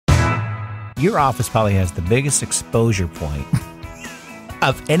your office probably has the biggest exposure point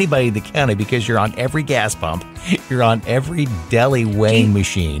of anybody in the county because you're on every gas pump. You're on every deli weighing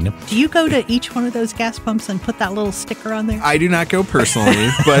machine. Do you go to each one of those gas pumps and put that little sticker on there? I do not go personally,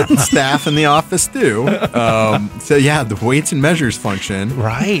 but staff in the office do. So yeah, the weights and measures function.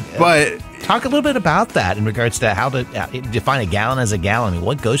 Right. But talk a little bit about that in regards to how to define a gallon as a gallon. I mean,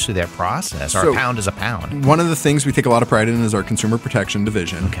 what goes through that process, or a pound as a pound? One of the things we take a lot of pride in is our consumer protection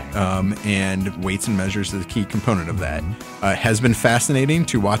division. Okay. And weights and measures is a key component of that. It has been fascinating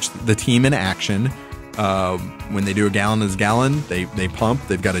to watch the team in action. When they do a gallon as a gallon, they pump.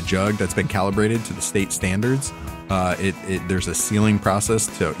 They've got a jug that's been calibrated to the state standards. There's a sealing process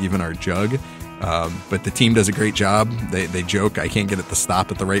to even our jug. But the team does a great job. They joke, I can't get it to stop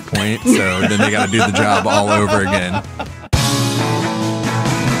at the right point, so then they got to do the job all over again.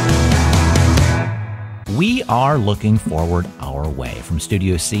 We are looking forward our way from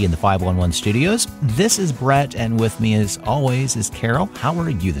Studio C in the 511 studios. This is Brett, and with me as always is Carol. How are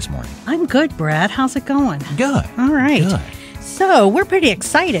you this morning? I'm good, Brad. How's it going? Good. All right. Good. So we're pretty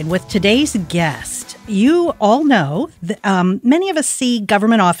excited with today's guest. You all know that many of us see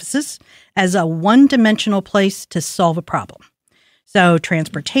government offices as a one-dimensional place to solve a problem. So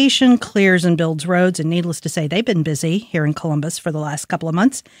transportation clears and builds roads, and needless to say, they've been busy here in Columbus for the last couple of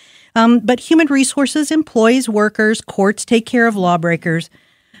months. But human resources employs workers, courts take care of lawbreakers.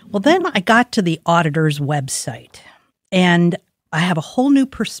 Well, then I got to the auditor's website, and I have a whole new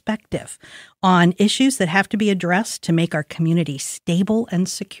perspective on issues that have to be addressed to make our community stable and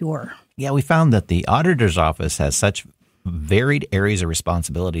secure. Yeah, we found that the auditor's office has such varied areas of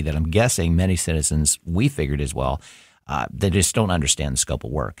responsibility that I'm guessing many citizens, we figured as well, they just don't understand the scope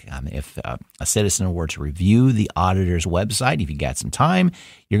of work. If a citizen were to review the auditor's website, if you got some time,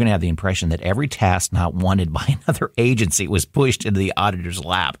 you're going to have the impression that every task not wanted by another agency was pushed into the auditor's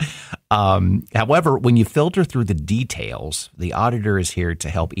lap. However, when you filter through the details, the auditor is here to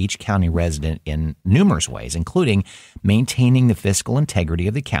help each county resident in numerous ways, including maintaining the fiscal integrity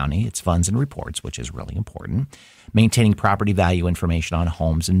of the county, its funds and reports, which is really important, maintaining property value information on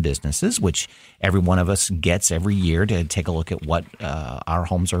homes and businesses, which every one of us gets every year to take a look at what our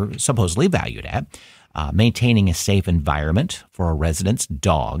homes are supposedly valued at, maintaining a safe environment for a resident's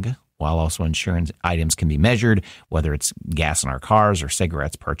dog, while also ensuring items can be measured, whether it's gas in our cars or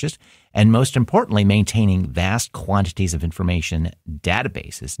cigarettes purchased, and most importantly, maintaining vast quantities of information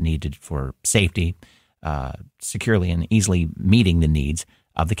databases needed for safety, securely and easily meeting the needs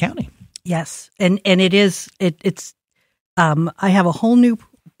of the county. Yes, and it's I have a whole new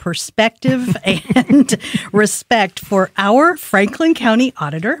perspective and respect for our Franklin County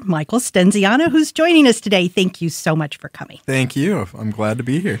Auditor, Michael Stenziano, who's joining us today. Thank you so much for coming. Thank you. I'm glad to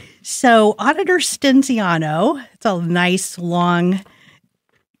be here. So Auditor Stenziano, it's a nice long,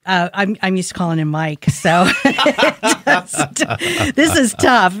 I'm used to calling him Mike, so this is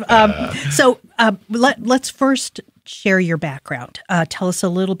tough. Let's first share your background. Tell us a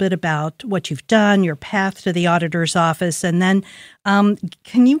little bit about what you've done, your path to the auditor's office, and then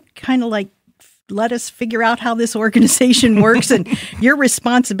can you kind of let us figure out how this organization works and your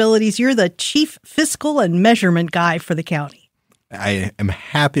responsibilities? You're the chief fiscal and measurement guy for the county. I am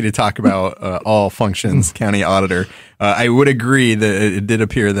happy to talk about all functions county auditor. I would agree that it did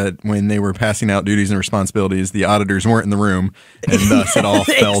appear that when they were passing out duties and responsibilities, the auditors weren't in the room, and thus it all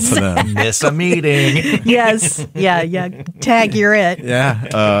fell to them. Miss a meeting. Yes. Yeah. Tag, you're it.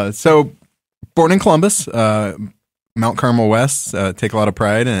 Yeah. So born in Columbus, Mount Carmel West, take a lot of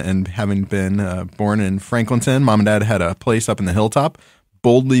pride in having been born in Franklinton. Mom and dad had a place up in the hilltop.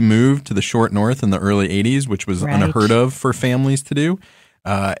 Boldly moved to the short north in the early 80s, which was unheard of for families to do,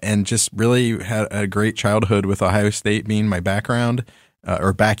 and just really had a great childhood with Ohio State being my background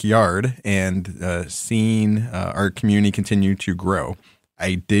or backyard, and seeing our community continue to grow.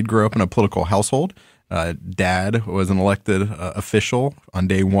 I did grow up in a political household. Dad was an elected official on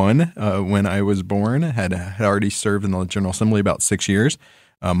day one when I was born, had already served in the General Assembly about 6 years.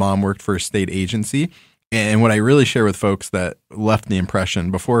 Mom worked for a state agency. And what I really share with folks that left the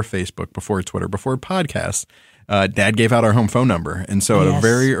impression before Facebook, before Twitter, before podcasts, Dad gave out our home phone number. And so at a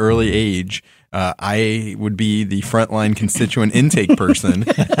very early age, I would be the frontline constituent intake person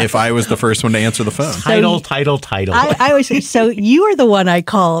if I was the first one to answer the phone. Title. I always say, so you are the one I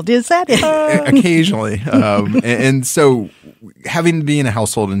called. Is that it? Occasionally. And so having to be in a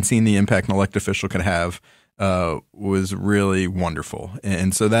household and seeing the impact an elected official could have was really wonderful.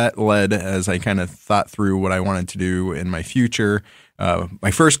 And so that led, as I kind of thought through what I wanted to do in my future.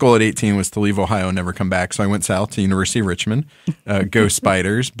 My first goal at 18 was to leave Ohio and never come back. So I went south to University of Richmond, go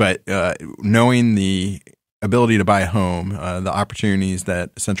Spiders. But knowing the ability to buy a home, the opportunities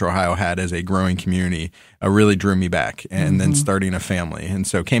that Central Ohio had as a growing community really drew me back, and then starting a family. And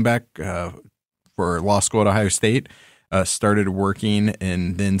so came back for law school at Ohio State, started working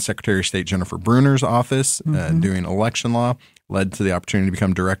in then Secretary of State Jennifer Bruner's office doing election law, led to the opportunity to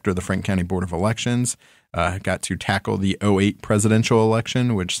become director of the Franklin County Board of Elections, got to tackle the '08 presidential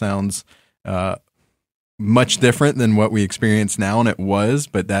election, which sounds much different than what we experience now, and it was,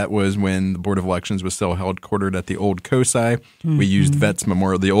 but that was when the Board of Elections was still headquartered at the old COSI. We used Vets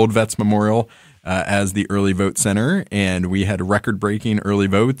Memorial, the old Vets Memorial, as the early vote center, and we had record-breaking early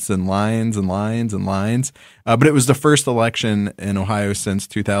votes and lines and lines and lines. But it was the first election in Ohio since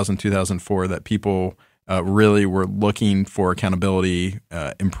 2000, 2004 that people really were looking for accountability,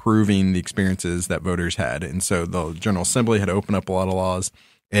 improving the experiences that voters had. And so the General Assembly had opened up a lot of laws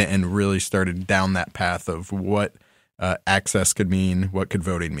and really started down that path of what access could mean, what could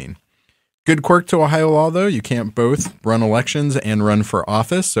voting mean. Good quirk to Ohio law, though. You can't both run elections and run for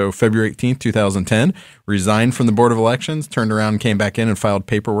office. So February 18th, 2010, resigned from the Board of Elections, turned around, came back in and filed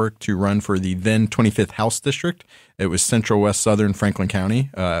paperwork to run for the then 25th House District. It was Central West Southern Franklin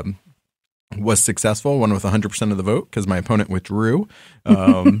County. Was successful, won with 100% of the vote because my opponent withdrew.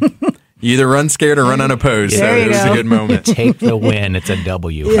 You either run scared or run unopposed. So it was a good moment. You take the win. It's a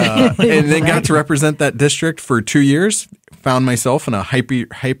W. And then got to represent that district for 2 years. Found myself in a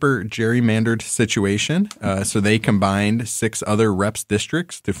hyper gerrymandered situation. So they combined 6 other reps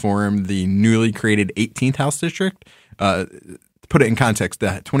districts to form the newly created 18th House District. Put it in context,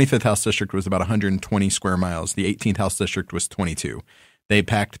 the 25th House District was about 120 square miles. The 18th House District was 22. They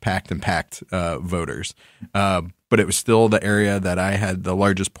packed voters. But it was still the area that I had the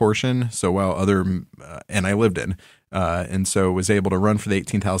largest portion. So while and I lived in, and so was able to run for the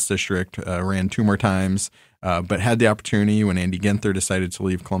 18th House District, ran 2 more times, but had the opportunity when Andy Ginther decided to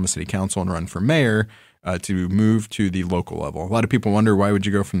leave Columbus City Council and run for mayor to move to the local level. A lot of people wonder, why would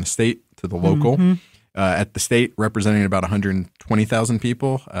you go from the state to the local? At the state, representing about 120,000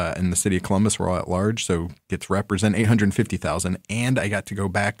 people, in the city of Columbus, we're all at large, so get to represent 850,000. And I got to go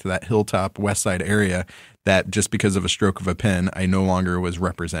back to that hilltop west side area that just because of a stroke of a pen, I no longer was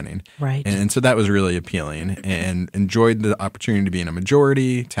representing. Right. And so that was really appealing, and enjoyed the opportunity to be in a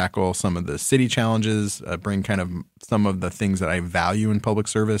majority, tackle some of the city challenges, bring kind of some of the things that I value in public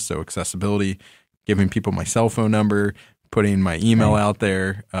service, so accessibility, giving people my cell phone number, putting my email out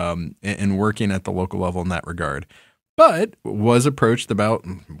there, and working at the local level in that regard. But was approached about,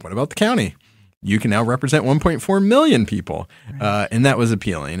 what about the county? You can now represent 1.4 million people. And that was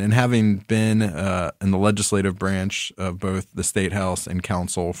appealing. And having been in the legislative branch of both the State House and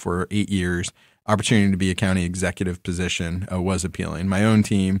Council for 8 years, opportunity to be a county executive position was appealing. My own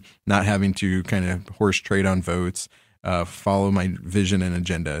team, not having to kind of horse trade on votes, follow my vision and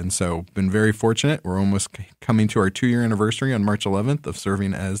agenda. And so been very fortunate. We're almost coming to our 2-year anniversary on March 11th of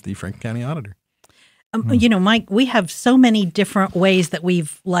serving as the Franklin County Auditor. Mike, we have so many different ways that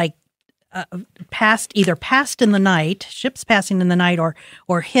we've passed in the night, ships passing in the night,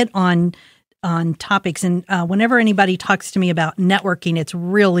 or hit on topics. And whenever anybody talks to me about networking, it's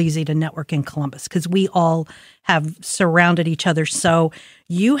real easy to network in Columbus because we all have surrounded each other. So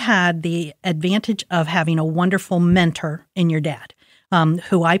you had the advantage of having a wonderful mentor in your dad,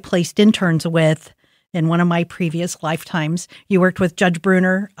 who I placed interns with in one of my previous lifetimes. You worked with Judge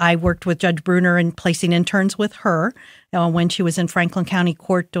Bruner. I worked with Judge Bruner in placing interns with her when she was in Franklin County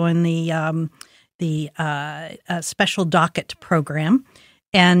Court doing the special docket program.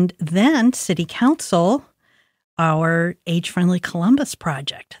 And then City Council, our Age-Friendly Columbus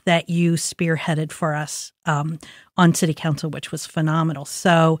project that you spearheaded for us on City Council, which was phenomenal.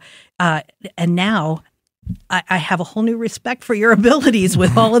 So, and now I have a whole new respect for your abilities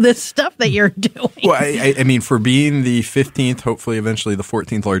with all of this stuff that you're doing. Well, I mean, for being the 15th, hopefully eventually the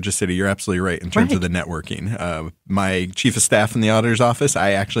 14th largest city, you're absolutely right in terms of the networking. My chief of staff in the auditor's office,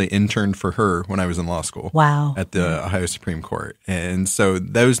 I actually interned for her when I was in law school. Wow. At the Ohio Supreme Court. And so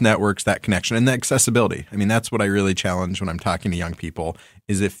those networks, that connection, and the accessibility. I mean, that's what I really challenge when I'm talking to young people,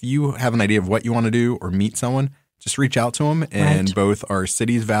 is if you have an idea of what you want to do or meet someone, just reach out to them. And both our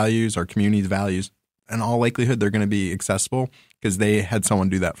city's values, our community's values, in all likelihood, they're going to be accessible because they had someone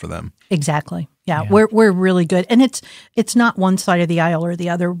do that for them. Exactly. Yeah. We're really good. And it's not one side of the aisle or the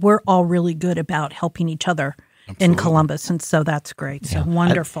other. We're all really good about helping each other in Columbus. And so that's great. So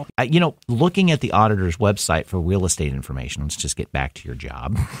wonderful. Looking at the auditor's website for real estate information, let's just get back to your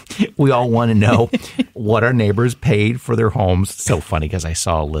job. We all want to know what our neighbors paid for their homes. So funny because I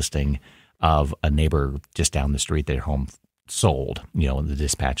saw a listing of a neighbor just down the street, their home sold, in the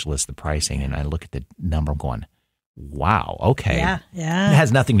dispatch list, the pricing, and I look at the number, I'm going, Wow. Okay. Yeah, yeah. It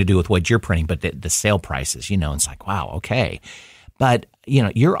has nothing to do with what you're printing, but the sale prices, it's like, wow, okay. But,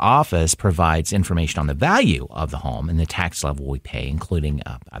 your office provides information on the value of the home and the tax level we pay, including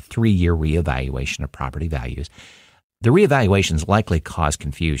a 3-year reevaluation of property values. The reevaluations likely cause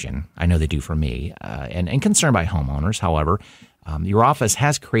confusion. I know they do for me, and concern by homeowners. However, your office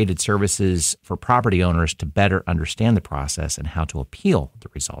has created services for property owners to better understand the process and how to appeal the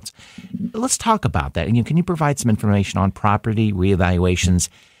results. Let's talk about that. And can you provide some information on property reevaluations,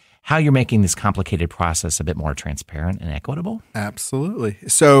 how you're making this complicated process a bit more transparent and equitable? Absolutely.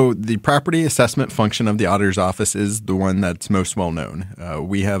 So the property assessment function of the auditor's office is the one that's most well known.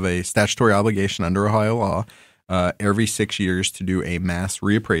 We have a statutory obligation under Ohio law every 6 years to do a mass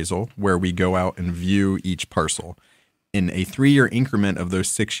reappraisal where we go out and view each parcel. In a 3-year increment of those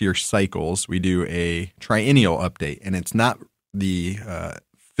 6-year cycles, we do a triennial update, and it's not the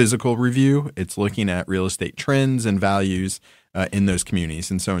physical review. It's looking at real estate trends and values in those communities.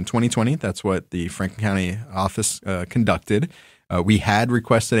 And so in 2020, that's what the Franklin County office conducted. We had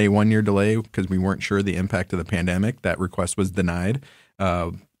requested a 1-year delay because we weren't sure the impact of the pandemic. That request was denied.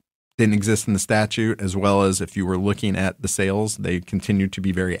 Didn't exist in the statute, as well as if you were looking at the sales, they continued to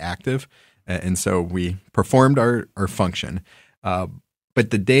be very active. And so we performed our function.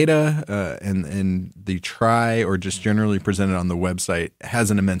 But the data and the try or just generally presented on the website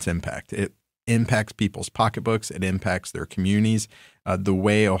has an immense impact. It impacts people's pocketbooks. It impacts their communities. The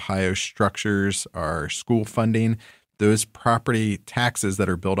way Ohio structures our school funding, those property taxes that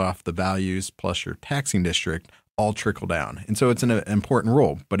are built off the values plus your taxing district all trickle down. And so it's an important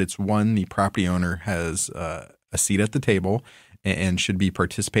role, but it's one the property owner has a seat at the table and should be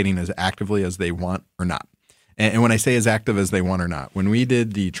participating as actively as they want or not. And when I say as active as they want or not, when we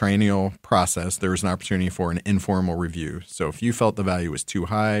did the triennial process, there was an opportunity for an informal review. So if you felt the value was too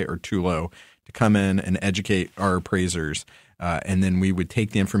high or too low, to come in and educate our appraisers, and then we would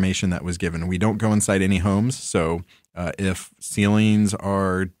take the information that was given. We don't go inside any homes. So if ceilings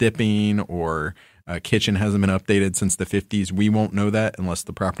are dipping or kitchen hasn't been updated since the 50s, we won't know that unless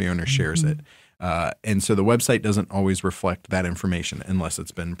the property owner shares it. And so the website doesn't always reflect that information unless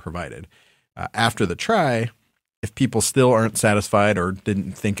it's been provided. After the try, if people still aren't satisfied or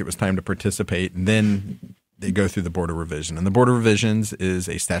didn't think it was time to participate, then they go through the Board of Revision. And the Board of Revisions is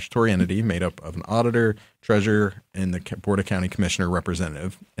a statutory entity made up of an auditor, treasurer, and the Board of County Commissioner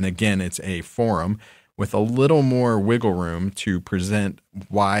representative. And again, it's a forum with a little more wiggle room to present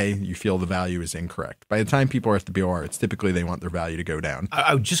why you feel the value is incorrect. By the time people are at the BOR, it's typically they want their value to go down.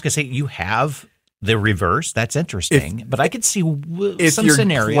 I was just going to say, you have the reverse. That's interesting. But I could see if some you're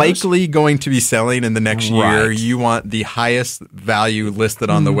scenarios. Likely going to be selling in the next year, Right. you want the highest value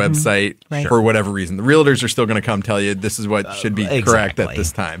listed on the website for whatever reason. The realtors are still going to come tell you this is what should be correct at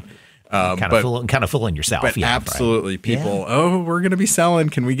this time. Kind of fooling yourself. But absolutely, right. people, we're going to be selling.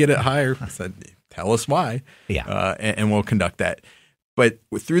 Can we get it higher? I said, tell us why. Yeah. And we'll conduct that. But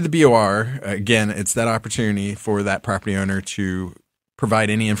through the BOR, again, it's that opportunity for that property owner to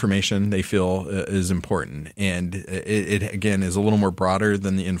provide any information they feel is important. And it again, is a little more broader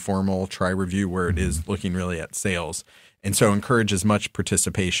than the informal try review where it is looking really at sales. And so encourage as much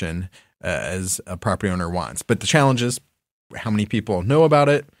participation as a property owner wants. But the challenge is how many people know about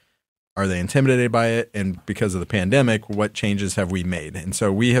it? Are they intimidated by it? And because of the pandemic, what changes have we made? And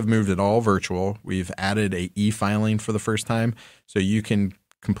so we have moved it all virtual. We've added a e-filing for the first time. So you can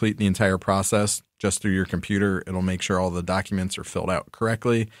complete the entire process just through your computer. It'll make sure all the documents are filled out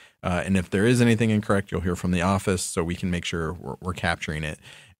correctly. And if there is anything incorrect, you'll hear from the office so we can make sure we're capturing it.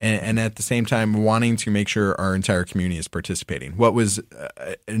 And at the same time, wanting to make sure our entire community is participating. What was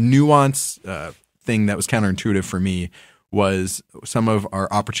a nuance thing that was counterintuitive for me was some of our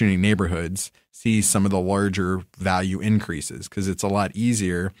opportunity neighborhoods see some of the larger value increases because it's a lot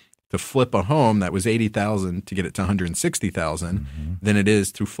easier to flip a home that was $80,000 to get it to $160,000 than it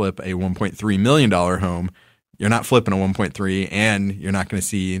is to flip a $1.3 million home. You're not flipping a 1.3, and you're not going to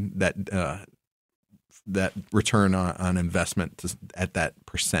see that that return on investment at that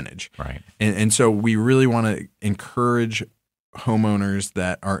percentage. Right. And so we really want to encourage homeowners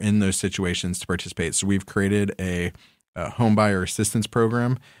that are in those situations to participate. So we've created a home buyer assistance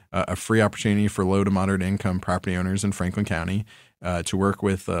program, a free opportunity for low to moderate income property owners in Franklin County to work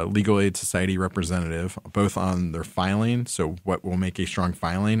with a legal aid society representative, both on their filing, so what will make a strong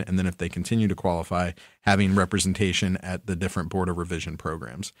filing, and then if they continue to qualify, having representation at the different Board of Revision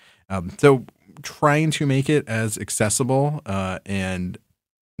programs. So trying to make it as accessible and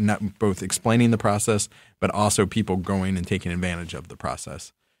not both explaining the process, but also people going and taking advantage of the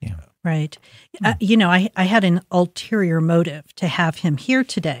process. Yeah. Right. I had an ulterior motive to have him here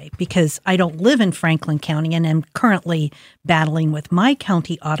today because I don't live in Franklin County and am currently battling with my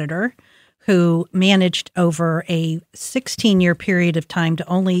county auditor who managed over a 16-year period of time to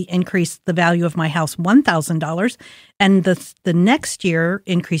only increase the value of my house $1,000, and the next year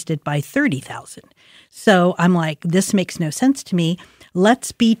increased it by $30,000. So I'm like, this makes no sense to me.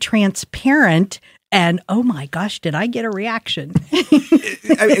 Let's be transparent. And oh my gosh, did I get a reaction?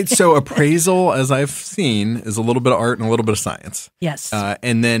 So appraisal, as I've seen, is a little bit of art and a little bit of science. Yes.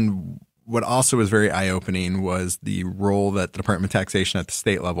 And then what also was very eye-opening was the role that the Department of Taxation at the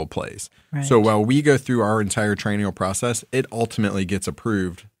state level plays. Right. So while we go through our entire triennial process, it ultimately gets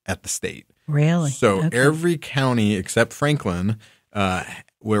approved at the state. Really? So Okay. every county except Franklin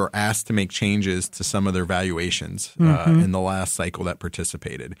were asked to make changes to some of their valuations in the last cycle that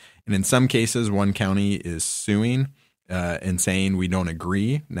participated. And in some cases, one county is suing and saying we don't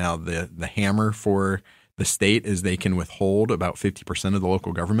agree. Now, the hammer for the state is they can withhold about 50% of the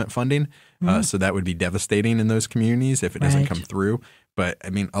local government funding. So that would be devastating in those communities if it doesn't come through. But,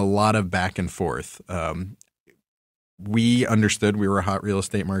 I mean, a lot of back and forth. We understood we were a hot real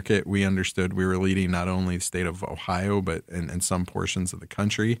estate market. We understood we were leading not only the state of Ohio, but in some portions of the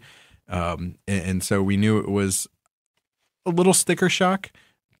country. And so we knew it was a little sticker shock,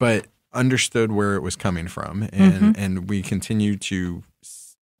 but understood where it was coming from. And we continue to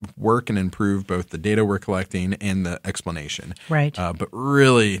work and improve both the data we're collecting and the explanation. Right. But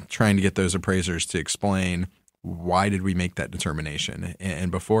really trying to get those appraisers to explain why did we make that determination?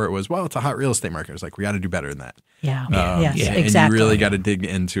 And before it was, well, it's a hot real estate market. It was like, we got to do better than that. Yeah. Yes, exactly. And you really got to dig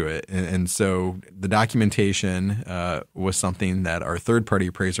into it. And so the documentation was something that our third-party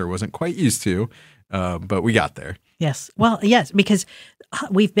appraiser wasn't quite used to, but we got there. Yes. Well, yes, because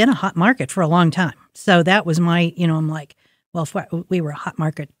we've been a hot market for a long time. So that was my, I'm like, well, if we were a hot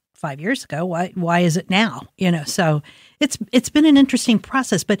market 5 years ago, why is it now? So it's been an interesting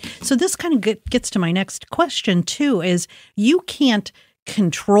process. But so this kind of gets to my next question too, is you can't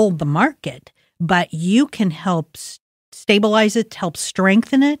control the market, but you can help stabilize it, help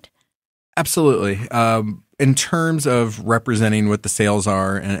strengthen it. Absolutely. In terms of representing what the sales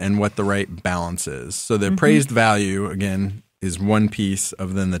are and what the right balance is. So the appraised value, again, is one piece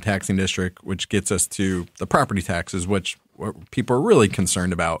of then the taxing district, which gets us to the property taxes, which what people are really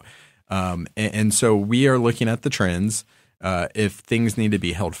concerned about. And so we are looking at the trends. If things need to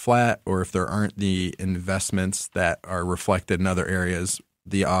be held flat or if there aren't the investments that are reflected in other areas,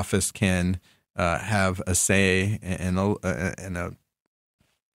 the office can have a say and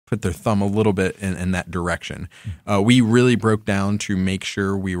put their thumb a little bit in that direction. We really broke down to make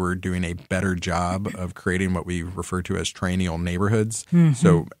sure we were doing a better job of creating what we refer to as triennial neighborhoods.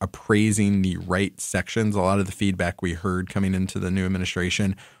 So appraising the right sections. A lot of the feedback we heard coming into the new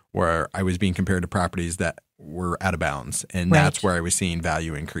administration where I was being compared to properties that were out of bounds. And that's where I was seeing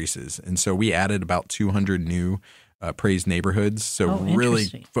value increases. And so we added about 200 new appraised neighborhoods. So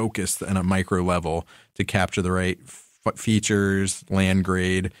really focused on a micro level to capture the right features, land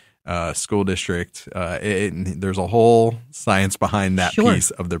grade, school district. There's a whole science behind that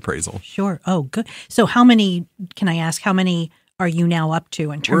piece of the appraisal. Sure. Oh, good. So how many are you now up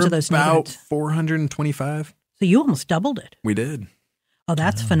to in terms of those neighborhoods? About 425. So you almost doubled it. We did. Oh,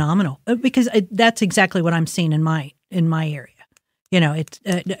 that's phenomenal. Because that's exactly what I'm seeing in my area. It's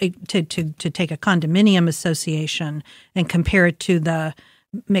to take a condominium association and compare it to the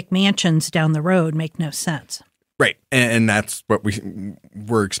McMansions down the road make no sense. Right. And that's what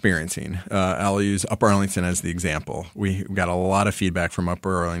we're experiencing. I'll use Upper Arlington as the example. We got a lot of feedback from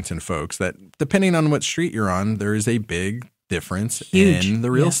Upper Arlington folks that depending on what street you're on, there is a big difference in the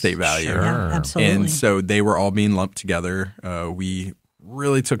real estate value. Sure. Yeah, absolutely. And so they were all being lumped together. We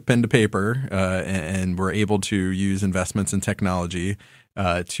really took pen to paper and were able to use investments in technology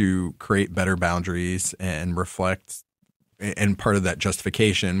to create better boundaries and reflect. And part of that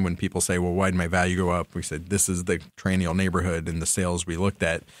justification when people say, well, why did my value go up? We said, this is the triennial neighborhood and the sales we looked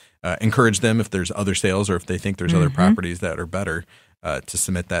at. Encourage them if there's other sales or if they think there's other properties that are better to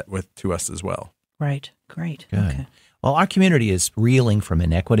submit that to us as well. Right. Great. Good. Okay. Well, our community is reeling from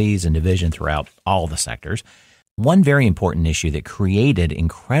inequities and division throughout all the sectors. One very important issue that created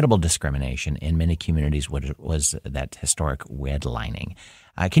incredible discrimination in many communities was that historic redlining.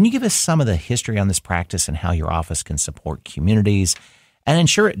 Can you give us some of the history on this practice and how your office can support communities and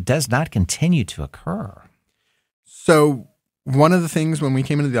ensure it does not continue to occur? So one of the things when we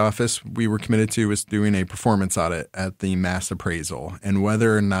came into the office we were committed to was doing a performance audit at the mass appraisal and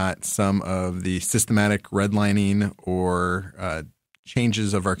whether or not some of the systematic redlining or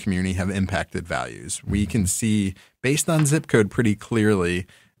changes of our community have impacted values. We can see, based on zip code pretty clearly,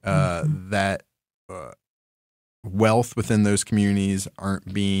 that wealth within those communities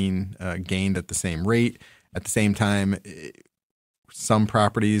aren't being gained at the same rate. At the same time, some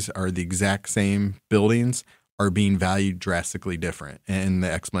properties are the exact same buildings are being valued drastically different. And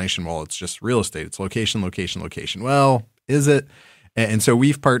the explanation, well, it's just real estate. It's location, location, location. Well, is it? And so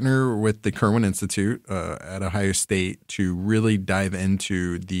we've partnered with the Kirwan Institute at Ohio State to really dive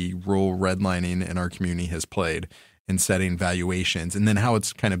into the role redlining in our community has played in setting valuations and then how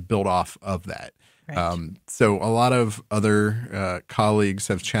it's kind of built off of that. Right. So a lot of other colleagues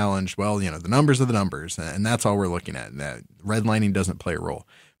have challenged, well, the numbers are the numbers, and that's all we're looking at. That redlining doesn't play a role.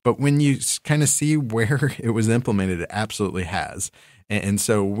 But when you kind of see where it was implemented, it absolutely has. And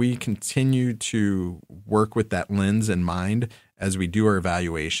so we continue to work with that lens in mind as we do our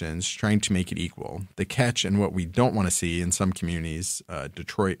evaluations, trying to make it equal. The catch and what we don't want to see in some communities,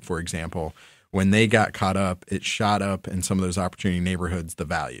 Detroit, for example, when they got caught up, it shot up in some of those opportunity neighborhoods, the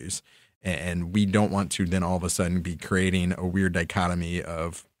values. And we don't want to then all of a sudden be creating a weird dichotomy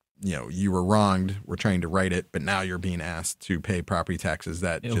of, you were wronged, we're trying to right it, but now you're being asked to pay property taxes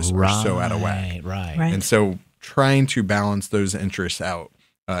that just are so out of whack. Right. And so trying to balance those interests out.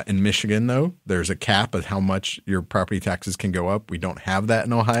 In Michigan, though, there's a cap of how much your property taxes can go up. We don't have that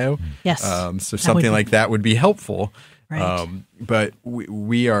in Ohio. Yes. So something like that would be helpful. Right. But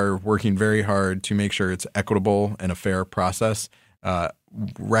we are working very hard to make sure it's equitable and a fair process.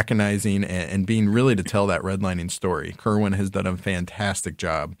 Recognizing and being really to tell that redlining story. Kirwan has done a fantastic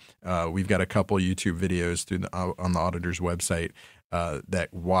job. We've got a couple YouTube videos on the auditor's website that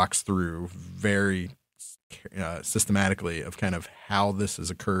walks through very systematically of kind of how this has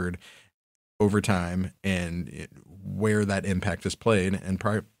occurred over time and where that impact is played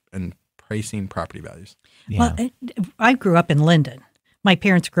and pricing property values. Yeah. Well, I grew up in Linden. My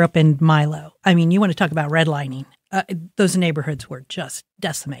parents grew up in Milo. I mean, you want to talk about redlining. Those neighborhoods were just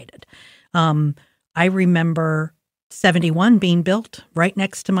decimated. I remember 71 being built right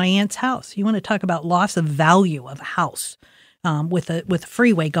next to my aunt's house. You want to talk about loss of value of a house with a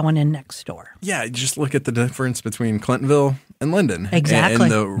freeway going in next door. Yeah, just look at the difference between Clintonville and Linden. Exactly.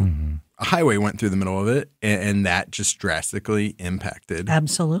 And a highway went through the middle of it, and that just drastically impacted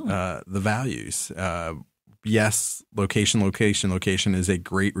absolutely the values. Yes, location is a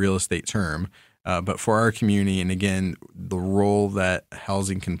great real estate term. But for our community, and again, the role that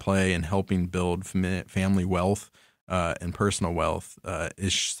housing can play in helping build family wealth and personal wealth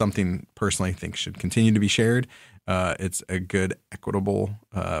is something personally I think should continue to be shared. It's a good, equitable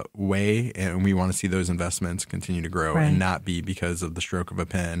way, and we want to see those investments continue to grow and not be because of the stroke of a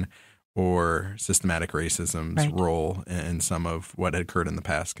pen or systematic racism's role in some of what had occurred in the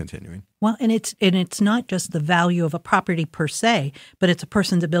past continuing. Well, and it's not just the value of a property per se, but it's a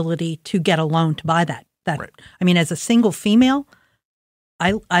person's ability to get a loan to buy that. I mean, as a single female,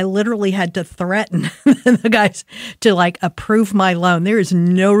 I literally had to threaten the guys to approve my loan. There is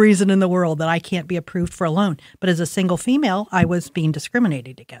no reason in the world that I can't be approved for a loan. But as a single female, I was being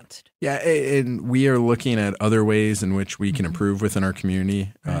discriminated against. Yeah, and we are looking at other ways in which we can improve within our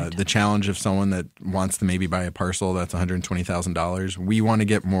community. The challenge of someone that wants to maybe buy a parcel that's $120,000, we want to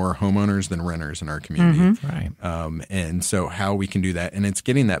get more homeowners than renters in our community. And so how we can do that, and it's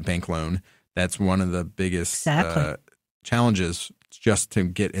getting that bank loan. That's one of the biggest challenges, just to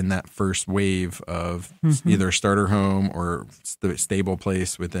get in that first wave of either a starter home or the stable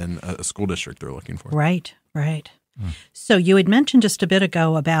place within a school district they're looking for. Right. So you had mentioned just a bit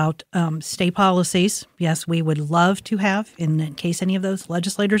ago about state policies. Yes, we would love to have, in case any of those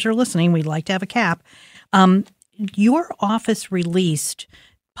legislators are listening, we'd like to have a cap. Your office released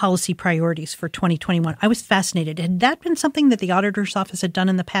policy priorities for 2021. I was fascinated. Had that been something that the auditor's office had done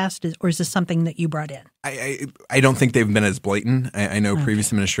in the past, or is this something that you brought in? I don't think they've been as blatant. I know previous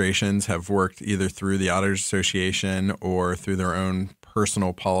administrations have worked either through the Auditors Association or through their own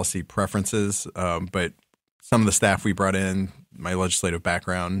personal policy preferences. But some of the staff we brought in, my legislative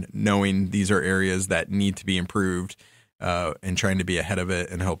background, knowing these are areas that need to be improved and trying to be ahead of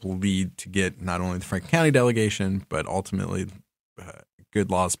it and help lead to get not only the Franklin County delegation, but ultimately good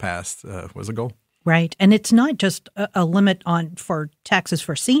laws passed was a goal. Right. And it's not just a limit for taxes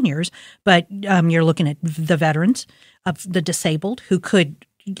for seniors, but you're looking at the veterans, the disabled who could,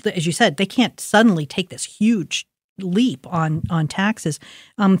 as you said, they can't suddenly take this huge leap on taxes.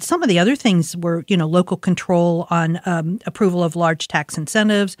 Some of the other things were, local control on approval of large tax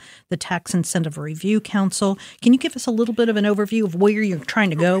incentives, the Tax Incentive Review Council. Can you give us a little bit of an overview of where you're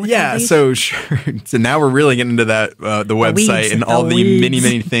trying to go with Yeah, so sure. So now we're really getting into that, the website and all the many,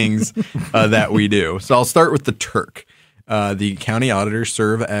 many things that we do. So I'll start with the Turk. The county auditors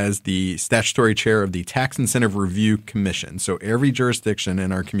serve as the statutory chair of the Tax Incentive Review Commission. So every jurisdiction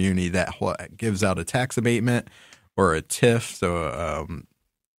in our community that gives out a tax abatement or a TIF,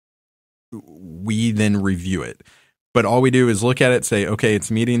 we then review it. But all we do is look at it, say, okay, it's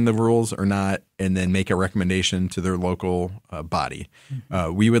meeting the rules or not, and then make a recommendation to their local body.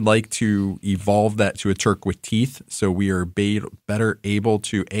 We would like to evolve that to a Turk with teeth, so we are better able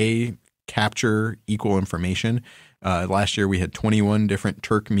to, capture equal information. Last year we had 21 different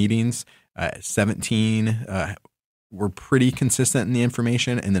Turk meetings, 17 were pretty consistent in the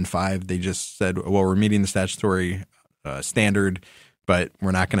information, and then 5, they just said, well, we're meeting the statutory standard, but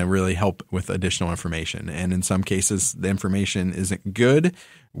we're not going to really help with additional information. And in some cases, the information isn't good.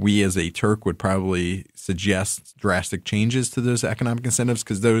 We as a Turk would probably suggest drastic changes to those economic incentives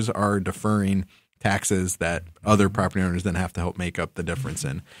because those are deferring taxes that other property owners then have to help make up the difference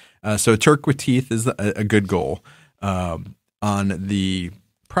in. So Turk with teeth is a good goal. On the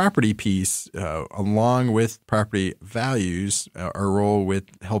property piece, along with property values, our role with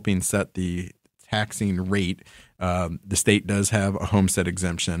helping set the taxing rate, the state does have a homestead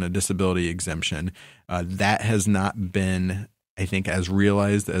exemption, a disability exemption. That has not been, I think, as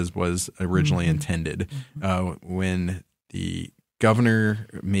realized as was originally intended. When the governor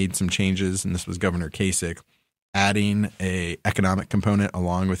made some changes, and this was Governor Kasich, adding a economic component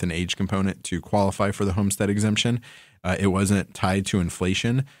along with an age component to qualify for the homestead exemption, it wasn't tied to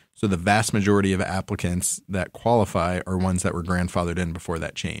inflation. So the vast majority of applicants that qualify are ones that were grandfathered in before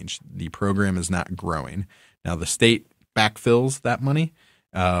that change. The program is not growing. Now the state backfills that money.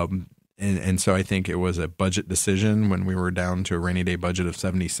 And so I think it was a budget decision when we were down to a rainy day budget of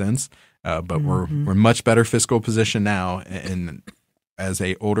 70 cents. But we're much better fiscal position now. And as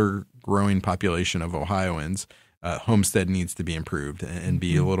a older growing population of Ohioans, homestead needs to be improved and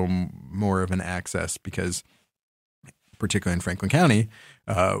be a little more of an access because particularly in Franklin County,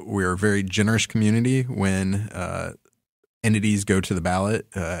 we're a very generous community when entities go to the ballot,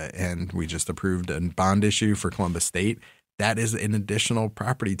 and we just approved a bond issue for Columbus State. That is an additional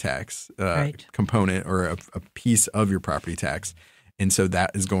property tax component or a piece of your property tax. And so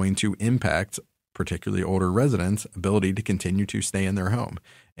that is going to impact particularly older residents' ability to continue to stay in their home.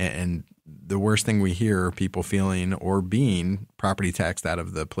 And the worst thing we hear are people feeling or being property taxed out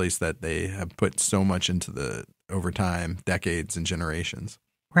of the place that they have put so much into the over time, decades and generations.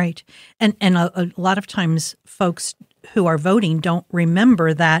 Right. And a lot of times folks who are voting don't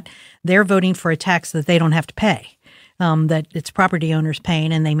remember that they're voting for a tax that they don't have to pay, that it's property owners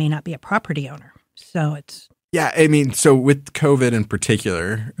paying, and they may not be a property owner. So it's... Yeah, I mean, so with COVID in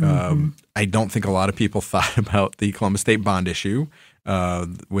particular, I don't think a lot of people thought about the Columbus State bond issue.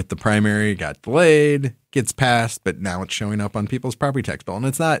 With the primary, got delayed, gets passed, but now it's showing up on people's property tax bill. And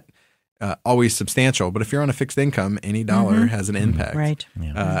it's not always substantial, but if you're on a fixed income, any dollar has an impact. Right.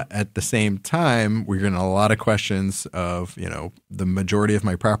 At the same time, we're getting a lot of questions of, the majority of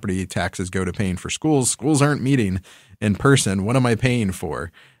my property taxes go to paying for schools. Schools aren't meeting in person. What am I paying for?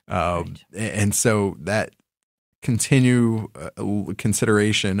 And so that consideration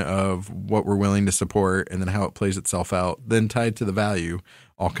of what we're willing to support and then how it plays itself out, then tied to the value,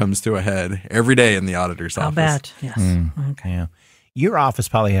 all comes to a head every day in the auditor's office. I'll bet. Yes. Okay. Yeah. Your office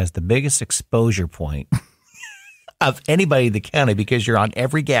probably has the biggest exposure point of anybody in the county because you're on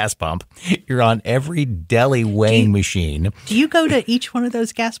every gas pump. You're on every deli weighing machine. Do you go to each one of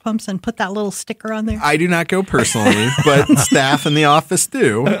those gas pumps and put that little sticker on there? I do not go personally, but staff in the office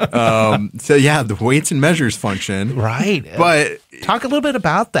do. So yeah, the weights and measures function. Right. But talk a little bit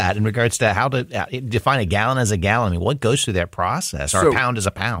about that in regards to how to define a gallon as a gallon. I mean, what goes through that process? Or a pound is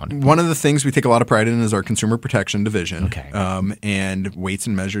a pound. One of the things we take a lot of pride in is our consumer protection division. Okay. And weights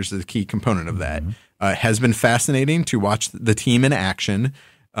and measures is a key component of that. Has been fascinating to watch the team in action.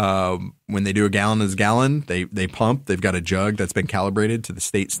 When they do a gallon as a gallon, they pump. They've got a jug that's been calibrated to the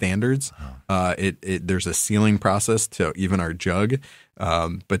state standards. There's a sealing process to even our jug.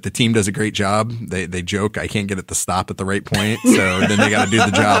 But the team does a great job. They joke, I can't get it to stop at the right point. So then they got to do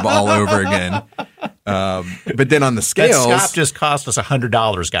the job all over again. But then on the scales, that stop just cost us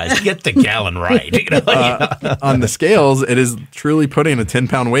 $100, guys. Get the gallon right. On the scales, it is truly putting a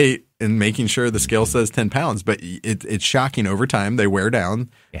 10-pound weight and making sure the scale says 10 pounds. But it's shocking over time. They wear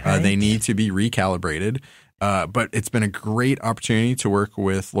down. They need to be recalibrated. But it's been a great opportunity to work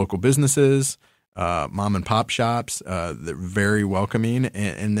with local businesses, mom and pop shops. They're very welcoming,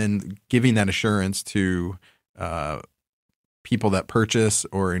 and then giving that assurance to people that purchase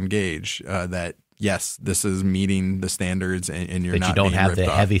or engage that yes, this is meeting the standards, and you're not. That you don't have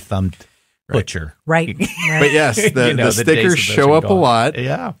the heavy thumbed butcher. Right. But yes, the stickers show up a lot.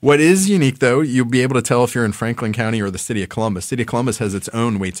 Yeah. What is unique, though, you'll be able to tell if you're in Franklin County or the city of Columbus. City of Columbus has its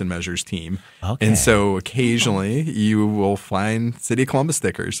own weights and measures team. Okay. And so occasionally you will find City of Columbus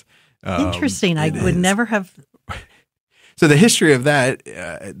stickers. Interesting. I would never have. So the history of that,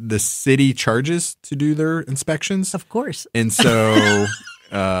 the city charges to do their inspections. Of course. And so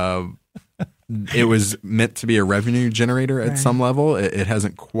it was meant to be a revenue generator at some level. It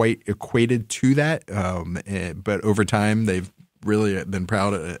hasn't quite equated to that. But over time, they've really been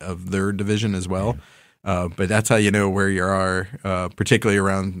proud of their division as well. But that's how you know where you are, particularly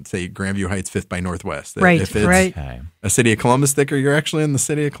around, say, Grandview Heights, 5th by Northwest. Right, if it's a City of Columbus sticker, you're actually in the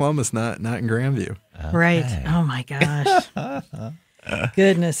City of Columbus, not in Grandview. Okay. Right. Oh, my gosh.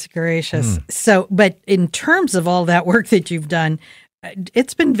 Goodness gracious. So, but in terms of all that work that you've done,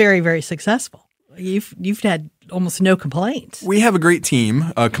 it's been very, very successful. You've had almost no complaints. We have a great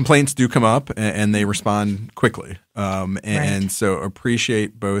team. Complaints do come up, and they respond quickly. And so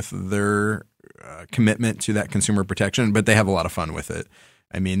appreciate both their commitment to that consumer protection, but they have a lot of fun with it.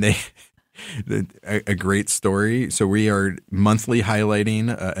 I mean, a great story. So we are monthly highlighting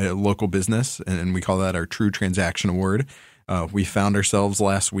a local business, and we call that our True Transaction Award. We found ourselves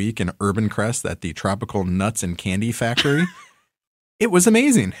last week in Urban Crest at the Tropical Nuts and Candy Factory. It was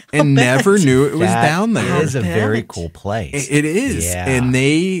amazing, and never knew it was down there. It is a very cool place. It is. Yeah. And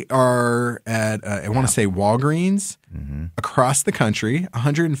they are at, I want to say, Walgreens across the country,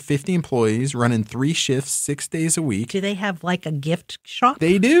 150 employees running 3 shifts, 6 days a week. Do they have like a gift shop?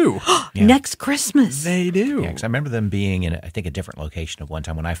 They do. Next Christmas. They do. Yeah, because I remember them being in, I think, a different location of one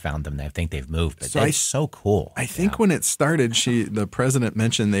time when I found them. I think they've moved, but it's so cool. I think when it started, the president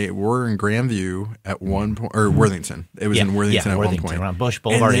mentioned they were in Grandview at one point, or Worthington. It was in Worthington at one point. Around Bush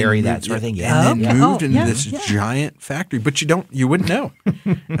Boulevard area, that sort of thing. And then moved into this giant factory, but you wouldn't know.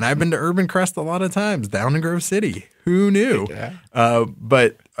 And I've been to Urban Crest a lot of times, down in Grove City. Who knew?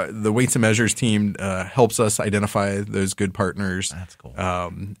 But the Weights and Measures team helps us identify those good partners. That's cool.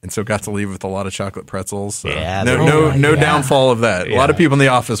 And so got to leave with a lot of chocolate pretzels. So no downfall of that. A lot of people in the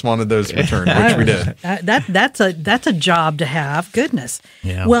office wanted those returned, which we did. That's a job to have. Goodness.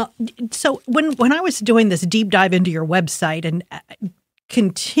 Yeah. Well, so when I was doing this deep dive into your website and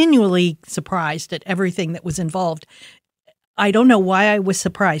continually surprised at everything that was involved, I don't know why I was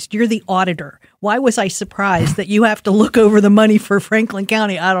surprised. You're the auditor. Why was I surprised that you have to look over the money for Franklin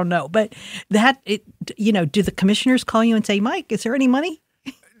County? I don't know. But do the commissioners call you and say, Mike, is there any money?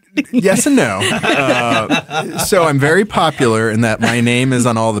 Yes and no. So I'm very popular in that my name is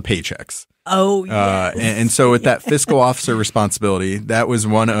on all the paychecks. Oh, yes. And so with that fiscal officer responsibility, that was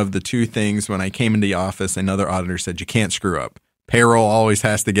one of the 2 things when I came into the office, another auditor said, you can't screw up. Payroll always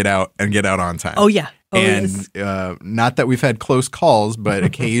has to get out on time. Oh, yeah. Not that we've had close calls, but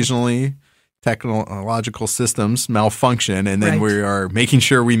occasionally technological systems malfunction, and then we are making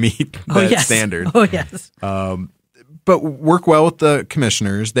sure we meet that standard. Oh, yes. But work well with the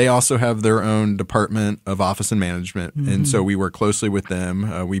commissioners. They also have their own department of office and management, and so we work closely with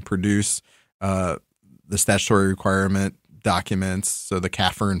them. We produce the statutory requirement documents, so the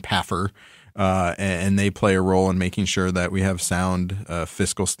CAFR and PAFR, and they play a role in making sure that we have sound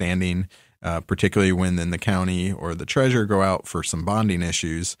fiscal standing, particularly when then the county or the treasurer go out for some bonding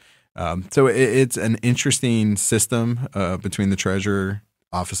issues. So it's an interesting system between the treasurer,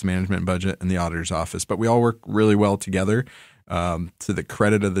 office management, budget, and the auditor's office. But we all work really well together. To the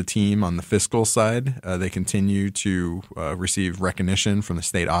credit of the team on the fiscal side, they continue to receive recognition from the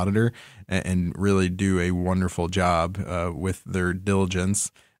state auditor and really do a wonderful job with their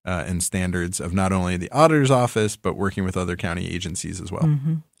diligence and standards of not only the auditor's office, but working with other county agencies as well.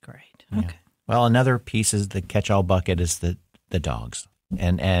 Mm-hmm. Great. Okay. Yeah. Well, another piece is the catch-all bucket is the dogs.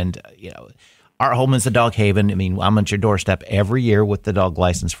 And our home is a dog haven. I mean, I'm at your doorstep every year with the dog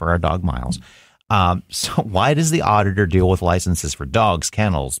license for our dog miles. So why does the auditor deal with licenses for dogs,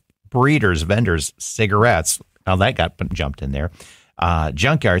 kennels, breeders, vendors, cigarettes? Now that got jumped in there.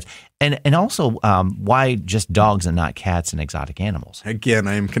 Junkyards, and also why just dogs and not cats and exotic animals? Again,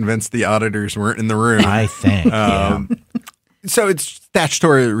 I am convinced the auditors weren't in the room. I think. So it's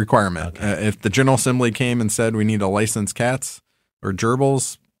statutory requirement. Okay. If the General Assembly came and said we need to license cats or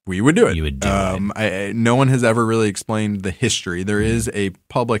gerbils, we would do it. You would do it. No one has ever really explained the history. There is a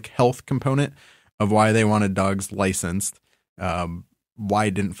public health component of why they wanted dogs licensed. Why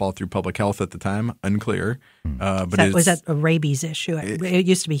it didn't fall through public health at the time, unclear. But was that a rabies issue? It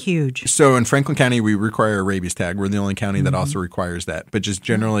used to be huge. So in Franklin County, we require a rabies tag. We're the only county that also requires that. But just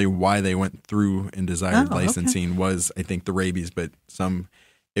generally why they went through and desired licensing was, I think, the rabies. But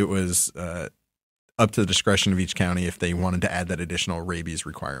it was up to the discretion of each county if they wanted to add that additional rabies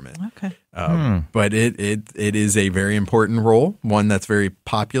requirement. Okay. But it is a very important role, one that's very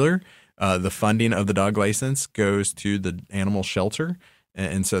popular. The funding of the dog license goes to the animal shelter,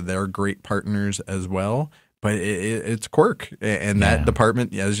 and so they're great partners as well. But it's quirk. And that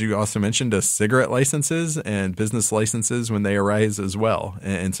department, as you also mentioned, does cigarette licenses and business licenses when they arise as well.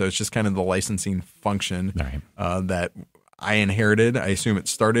 And so it's just kind of the licensing function that I inherited. I assume it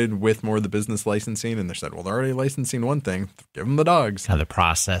started with more of the business licensing, and they said, well, they're already licensing one thing. Give them the dogs. Kind of the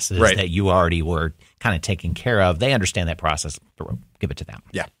processes that you already were kind of taking care of. They understand that process. Give it to them.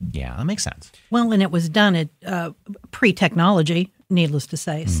 Yeah. Yeah, that makes sense. Well, and it was done at pre-technology, needless to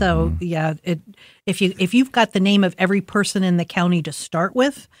say. So, if you've got the name of every person in the county to start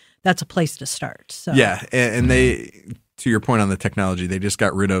with, that's a place to start. So. Yeah, and they, to your point on the technology, they just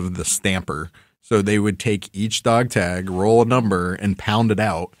got rid of the stamper. So they would take each dog tag, roll a number, and pound it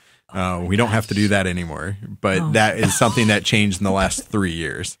out. We don't have to do that anymore, but that is something that changed in the last 3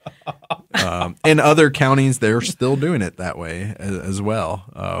 years. In other counties, they're still doing it that way as well.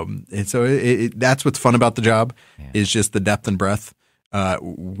 And so that's what's fun about the job is just the depth and breadth.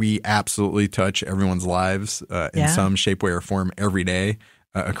 We absolutely touch everyone's lives in some shape, way, or form every day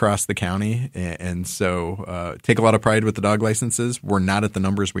across the county. And so take a lot of pride with the dog licenses. We're not at the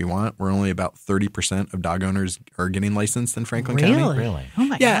numbers we want. We're only about 30% of dog owners are getting licensed in Franklin County. Really? Oh,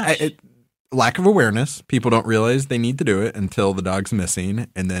 my gosh. Lack of awareness. People don't realize they need to do it until the dog's missing.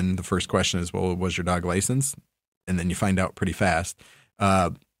 And then the first question is, well, was your dog licensed? And then you find out pretty fast.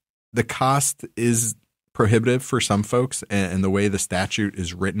 The cost is prohibitive for some folks, and the way the statute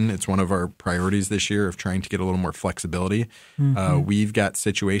is written, it's one of our priorities this year of trying to get a little more flexibility. We've got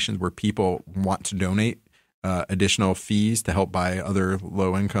situations where people want to donate additional fees to help buy other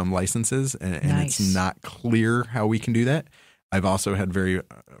low-income licenses, and it's not clear how we can do that. I've also had very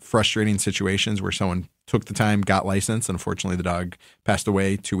frustrating situations where someone took the time, got licensed, and unfortunately the dog passed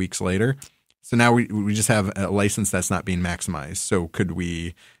away 2 weeks later. So now we just have a license that's not being maximized. So could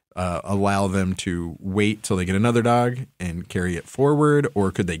we allow them to wait till they get another dog and carry it forward, or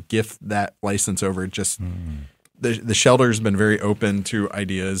could they gift that license over? Just the shelter's been very open to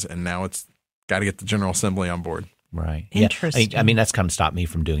ideas, and now it's got to get the General Assembly on board. Right. Interesting. Yeah. I mean, that's kind of stopped me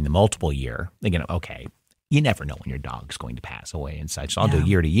from doing the multiple year. Thinking, okay, you never know when your dog's going to pass away and such. So I'll do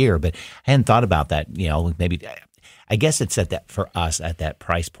year to year, but I hadn't thought about that. Maybe I guess it's at that for us at that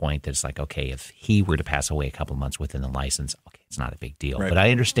price point that it's like, okay, if he were to pass away a couple of months within the license, okay, it's not a big deal. Right. But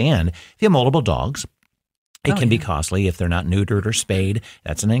I understand if you have multiple dogs, it can be costly if they're not neutered or spayed.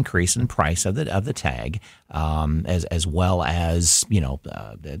 That's an increase in price of the tag, as well as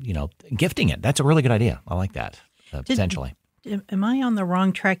gifting it. That's a really good idea. I like that potentially. Am I on the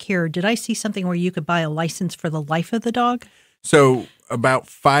wrong track here? Did I see something where you could buy a license for the life of the dog? So about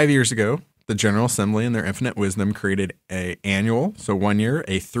 5 years ago, the General Assembly in their infinite wisdom created a annual, so 1 year,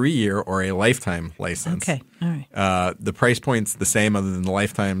 a 3 year, or a lifetime license. Okay, all right. The price point's the same other than the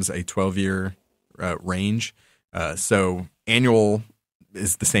lifetime's a 12-year range. So annual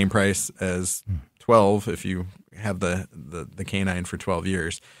is the same price as 12 if you have the canine for 12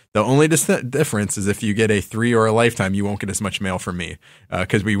 years. The only difference is if you get a 3 or a lifetime, you won't get as much mail from me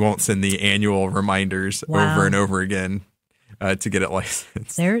because we won't send the annual reminders over and over again to get it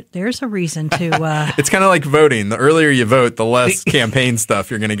licensed. There's a reason to. It's kind of like voting. The earlier you vote, the less campaign stuff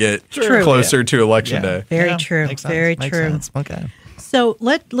you're going to get closer to election day. Very true. Very Makes true. sense. Okay. So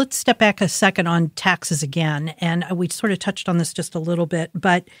let's step back a second on taxes again, and we sort of touched on this just a little bit,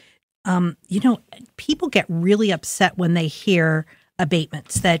 but people get really upset when they hear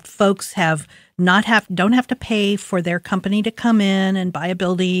abatements that folks don't have to pay for their company to come in and buy a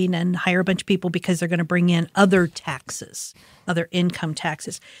building and hire a bunch of people because they're going to bring in other taxes, other income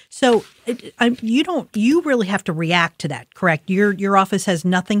taxes. So you really have to react to that, correct? Your office has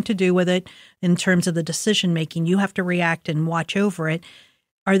nothing to do with it in terms of the decision making. You have to react and watch over it.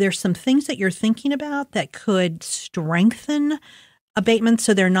 Are there some things that you're thinking about that could strengthen abatements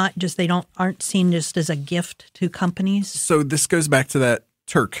so aren't seen just as a gift to companies? So this goes back to that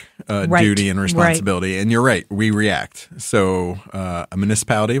Turk duty and responsibility. Right. And you're right, we react. So a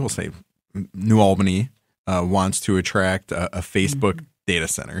municipality, we'll say New Albany, wants to attract a Facebook data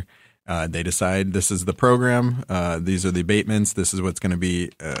center. They decide this is the program, these are the abatements, this is what's going to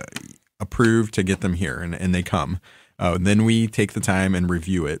be approved to get them here, and they come. Then we take the time and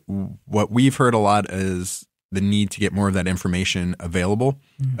review it. What we've heard a lot is the need to get more of that information available.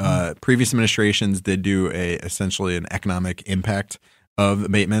 Previous administrations did do essentially an economic impact of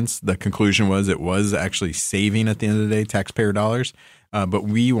abatements. The conclusion was it was actually saving at the end of the day taxpayer dollars, but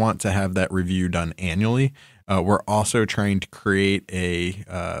we want to have that review done annually. We're also trying to create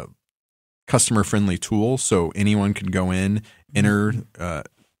a customer-friendly tool, so anyone can go in, enter,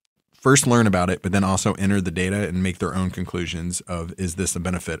 first learn about it, but then also enter the data and make their own conclusions of, is this a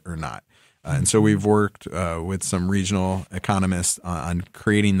benefit or not? And so we've worked with some regional economists on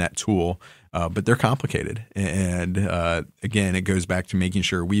creating that tool, but they're complicated. And again, it goes back to making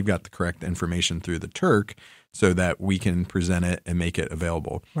sure we've got the correct information through the Turk so that we can present it and make it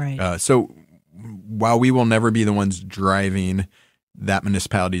available. Right. So while we will never be the ones driving that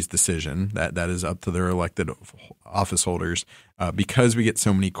municipality's decision, that is up to their elected office holders, because we get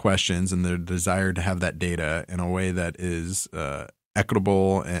so many questions and the desire to have that data in a way that is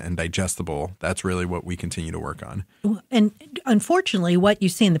equitable and digestible, that's really what we continue to work on. And unfortunately, what you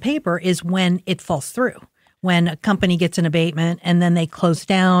see in the paper is when it falls through. When a company gets an abatement and then they close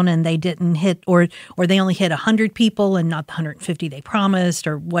down and they didn't hit, or they only hit 100 people and not the 150 they promised,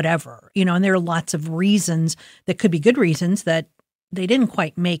 or whatever, and there are lots of reasons that could be good reasons that they didn't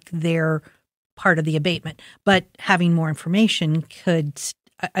quite make their part of the abatement. But having more information could,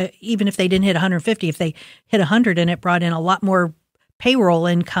 even if they didn't hit 150, if they hit 100 and it brought in a lot more payroll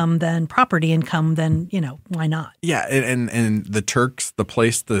income than property income, then, why not? Yeah. And the Turks, the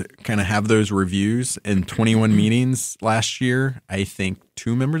place to kind of have those reviews in 21 meetings last year, I think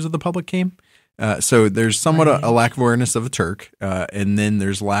 2 members of the public came. So there's somewhat a lack of awareness of a Turk. And then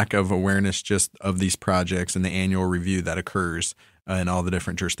there's lack of awareness just of these projects and the annual review that occurs in all the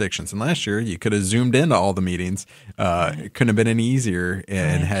different jurisdictions. And last year you could have zoomed into all the meetings. It couldn't have been any easier,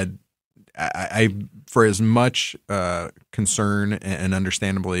 and had I for as much concern and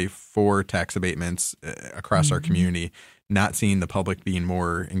understandably for tax abatements across our community, not seeing the public being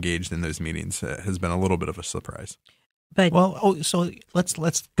more engaged in those meetings has been a little bit of a surprise. But so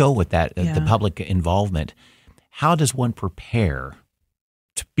let's go with that, the public involvement. How does one prepare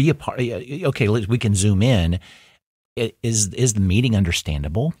to be a part? Okay, we can zoom in. Is the meeting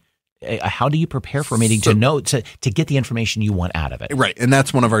understandable? How do you prepare for a meeting to get the information you want out of it? Right, and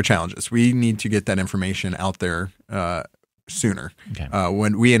that's one of our challenges. We need to get that information out there sooner. Okay.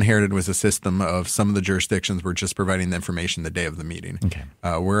 When we inherited was a system of some of the jurisdictions were just providing the information the day of the meeting. Okay.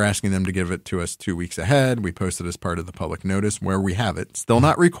 We're asking them to give it to us 2 weeks ahead. We post it as part of the public notice where we have it. Still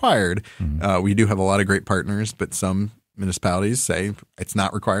not required. We do have a lot of great partners, but some municipalities say it's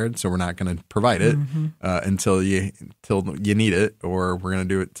not required, so we're not going to provide it until you need it, or we're going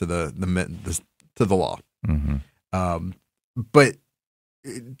to do it to the law. But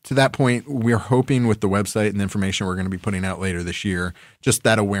to that point, we're hoping with the website and the information we're going to be putting out later this year, just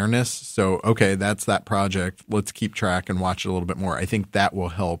that awareness. So, okay, that's that project. Let's keep track and watch it a little bit more. I think that will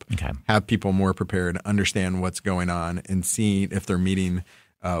help have people more prepared, understand what's going on, and see if they're meeting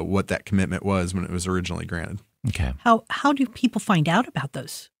what that commitment was when it was originally granted. Okay. How do people find out about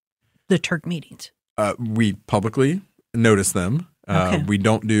the Turk meetings? We publicly notice them. Okay. We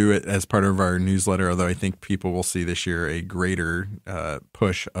don't do it as part of our newsletter, although I think people will see this year a greater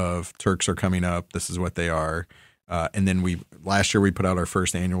push of Turks are coming up. This is what they are. And then last year we put out our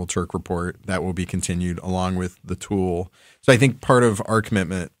first annual Turk report that will be continued along with the tool. So I think part of our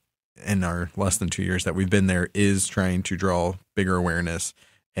commitment in our less than 2 years that we've been there is trying to draw bigger awareness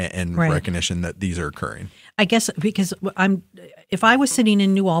and recognition that these are occurring. I guess because if I was sitting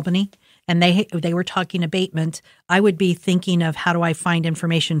in New Albany and they were talking abatement, I would be thinking of how do I find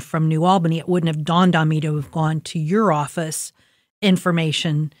information from New Albany. It wouldn't have dawned on me to have gone to your office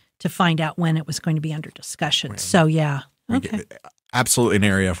information to find out when it was going to be under discussion. Right. So yeah, okay, absolutely an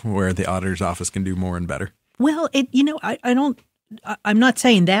area where the auditor's office can do more and better. Well, I don't. I'm not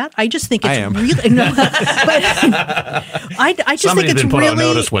saying that. I just think it's really but I just Somebody's think it's been put really on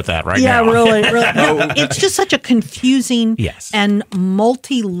notice with that now. Yeah, really. No, it's just such a confusing and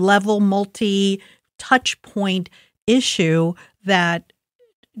multi-level, multi-touch point issue that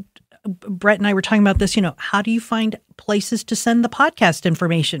Brett and I were talking about this. How do you find places to send the podcast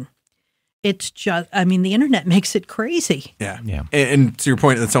information? It's just, the internet makes it crazy. Yeah. And to your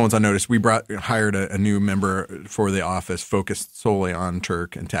point that someone's on notice, we hired a new member for the office focused solely on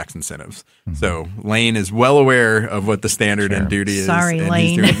Turk and tax incentives. So Lane is well aware of what the standard and duty is. Sorry, and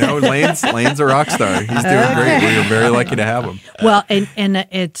Lane. Lane's a rock star. He's doing great. We are very lucky to have him. Well, and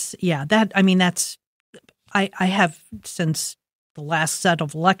it's, that's, I have since the last set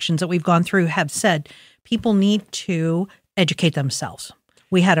of elections that we've gone through have said people need to educate themselves.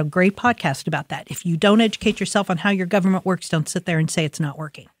 We had a great podcast about that. If you don't educate yourself on how your government works, don't sit there and say it's not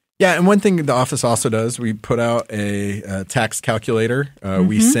working. Yeah, and one thing the office also does, we put out a tax calculator.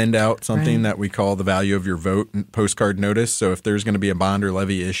 We send out something that we call the value of your vote postcard notice. So if there's going to be a bond or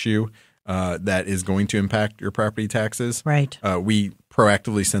levy issue that is going to impact your property taxes, right? We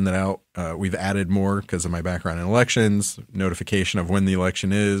proactively send that out. We've added more because of my background in elections, notification of when the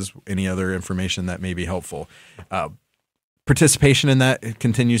election is, any other information that may be helpful. Participation in that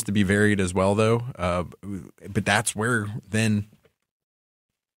continues to be varied as well, though. But that's where then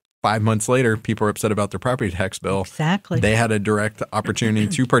 5 months later, people are upset about their property tax bill. Exactly. They had a direct opportunity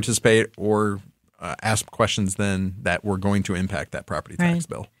to participate or ask questions then that were going to impact that property tax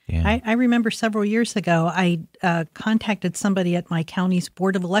bill. Yeah. I remember several years ago, I contacted somebody at my county's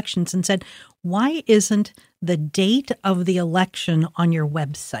Board of Elections and said, why isn't the date of the election on your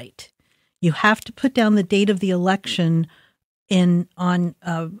website? You have to put down the date of the election on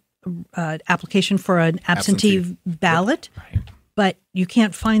application for an absentee ballot. Right. But you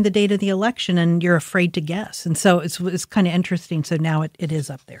can't find the date of the election and you're afraid to guess. And so it's kind of interesting. So now it is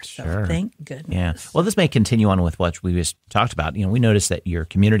up there. So Sure. thank goodness. Yeah. Well, this may continue on with what we just talked about. We noticed that your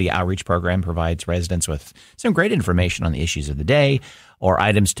community outreach program provides residents with some great information on the issues of the day or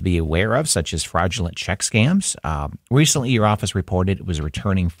items to be aware of, such as fraudulent check scams. Recently, your office reported it was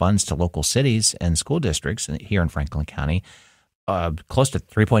returning funds to local cities and school districts here in Franklin County. Close to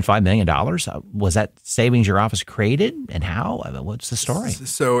 $3.5 million. Was that savings your office created, and how? What's the story?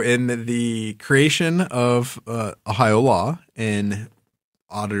 So in the creation of Ohio law and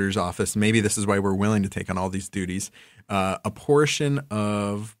auditor's office, maybe this is why we're willing to take on all these duties, a portion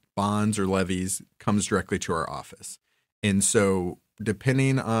of bonds or levies comes directly to our office. And so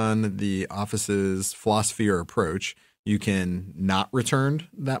depending on the office's philosophy or approach, you can not return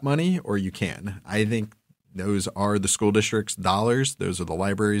that money or you can. I think those are the school district's dollars. Those are the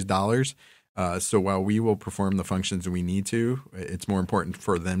library's dollars. So while we will perform the functions we need to, it's more important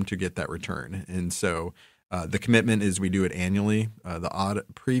for them to get that return. And so the commitment is we do it annually.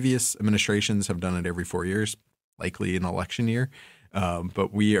 Previous administrations have done it every 4 years, likely an election year.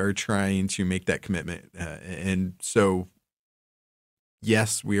 But we are trying to make that commitment. And so,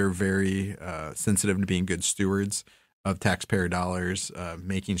 yes, we are very sensitive to being good stewards of taxpayer dollars,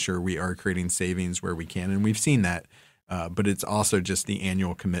 making sure we are creating savings where we can. And we've seen that, but it's also just the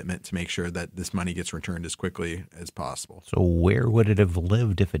annual commitment to make sure that this money gets returned as quickly as possible. So where would it have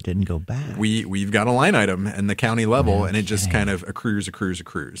lived if it didn't go back? We've got a line item in the county level, and it just kind of accrues.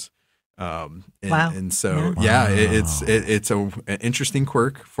 Wow. And so, it's an interesting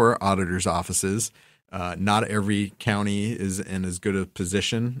quirk for auditors' offices. Not every county is in as good a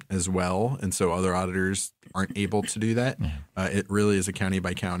position as well, and so other auditors aren't able to do that. It really is a county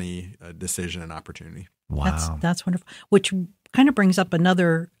by county decision and opportunity. Wow. That's wonderful. Which kind of brings up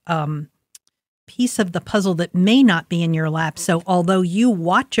another piece of the puzzle that may not be in your lap. So although you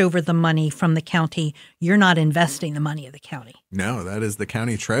watch over the money from the county, you're not investing the money of the county. No, that is the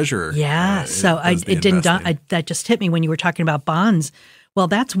county treasurer. Yeah. So it didn't. That just hit me when you were talking about bonds. Well,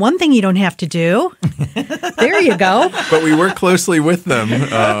 that's one thing you don't have to do. There you go. But we work closely with them.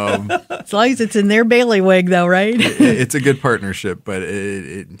 As long as it's in their bailiwick, though, right? It's a good partnership. But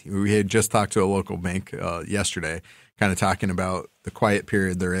we had just talked to a local bank yesterday, kind of talking about the quiet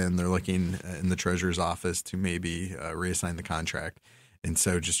period they're in. They're looking in the treasurer's office to maybe reassign the contract. And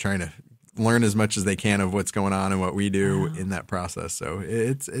so just trying to learn as much as they can of what's going on and what we do in that process. So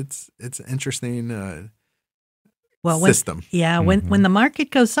it's interesting system. When the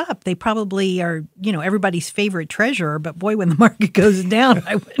market goes up, they probably are, everybody's favorite treasurer. But boy, when the market goes down,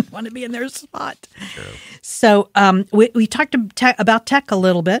 I wouldn't want to be in their spot. Sure. So we talked about tech a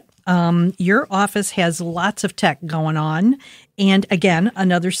little bit. Your office has lots of tech going on. And again,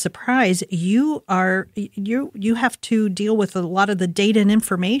 another surprise, you have to deal with a lot of the data and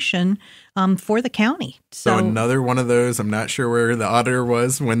information for the county. So another one of those, I'm not sure where the auditor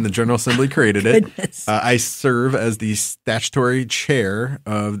was when the General Assembly created it. I serve as the statutory chair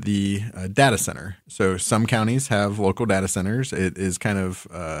of the data center. So some counties have local data centers. It is kind of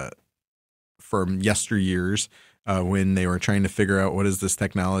from yesteryears. When they were trying to figure out what is this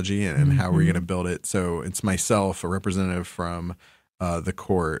technology and how we're going to build it. So it's myself, a representative from the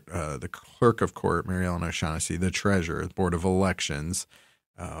court, the clerk of court, Mary Ellen O'Shaughnessy, the treasurer, the Board of Elections,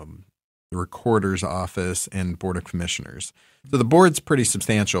 the recorder's office, and Board of Commissioners. So the board's pretty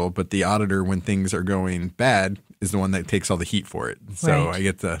substantial, but the auditor, when things are going bad, is the one that takes all the heat for it. So I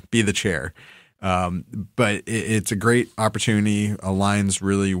get to be the chair. But it's a great opportunity, aligns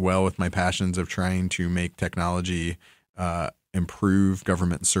really well with my passions of trying to make technology improve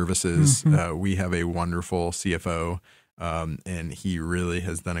government services. We have a wonderful CFO, and he really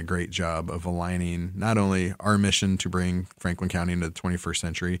has done a great job of aligning not only our mission to bring Franklin County into the 21st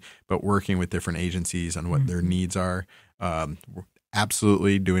century, but working with different agencies on what their needs are.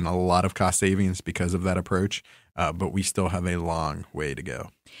 Absolutely doing a lot of cost savings because of that approach. but we still have a long way to go.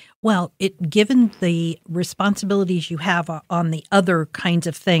 Well, given the responsibilities you have on the other kinds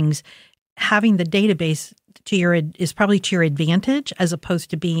of things, having the database is probably to your advantage as opposed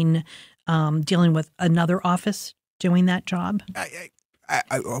to being dealing with another office doing that job.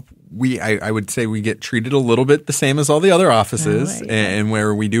 I would say we get treated a little bit the same as all the other offices, and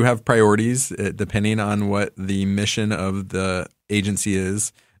where we do have priorities depending on what the mission of the agency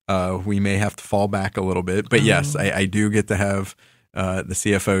is. We may have to fall back a little bit, but yes, I do get to have the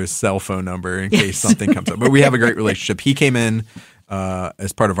CFO's cell phone number in case something comes up. But we have a great relationship. He came in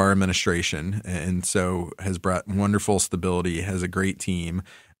as part of our administration, and so has brought wonderful stability, has a great team.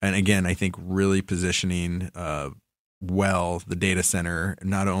 And again, I think really positioning well the data center,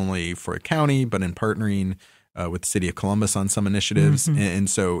 not only for a county, but in partnering with the city of Columbus on some initiatives. And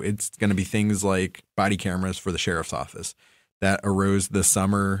so it's going to be things like body cameras for the sheriff's office. That arose this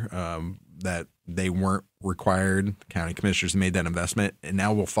summer that they weren't required. The county commissioners made that investment, and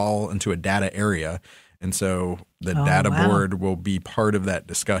now we'll fall into a data area. And so the data board will be part of that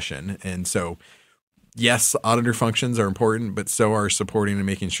discussion. And so, yes, auditor functions are important, but so are supporting and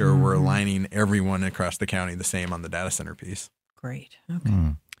making sure we're aligning everyone across the county the same on the data center piece. Great.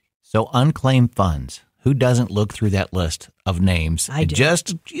 Okay. So unclaimed funds. Who doesn't look through that list of names? I do.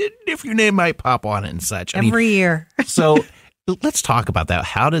 Just if your name might pop on it and such. Every year. So let's talk about that.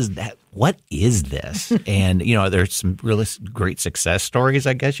 What is this? And, there's some really great success stories,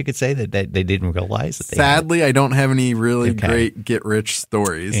 I guess you could say, that they didn't realize that they Sadly, I don't have any really great get-rich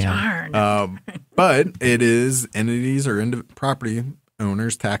stories. Yeah. Darn. But it is entities or property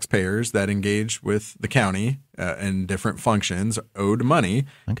owners, taxpayers that engage with the county and different functions owed money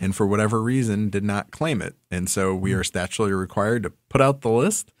and for whatever reason did not claim it. And so we are statutorily required to put out the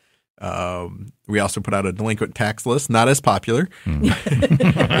list. We also put out a delinquent tax list, not as popular.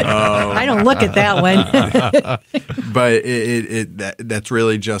 I don't look at that one. But that's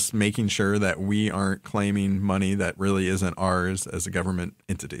really just making sure that we aren't claiming money that really isn't ours as a government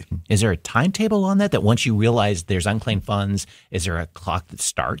entity. Is there a timetable on that once you realize there's unclaimed funds, is there a clock that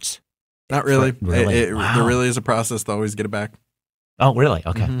starts? Not really. Really? Wow. There really is a process to always get it back. Oh, really?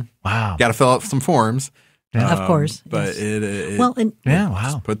 Okay. Wow. Got to fill out some forms. Of course. But yes.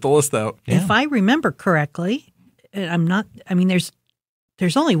 just put the list out. If I remember correctly, there's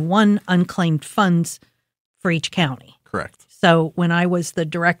only one unclaimed funds for each county. Correct. So when I was the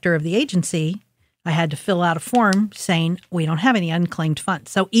director of the agency, I had to fill out a form saying we don't have any unclaimed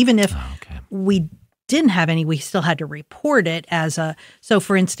funds. So even if we didn't have any, we still had to report it so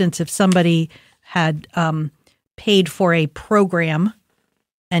for instance, if somebody had paid for a program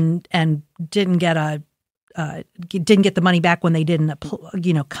and didn't get the money back when they didn't,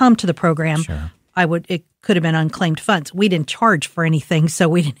 come to the program. Sure. It could have been unclaimed funds. We didn't charge for anything, so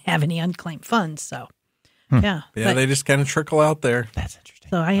we didn't have any unclaimed funds. So, yeah, they just kind of trickle out there. That's interesting.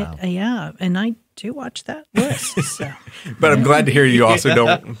 So and I do watch that list. So. But I'm glad to hear you also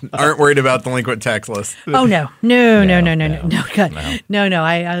aren't worried about delinquent tax lists. Oh no. God. No.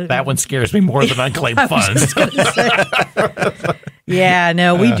 I that one scares me more than unclaimed funds. Yeah,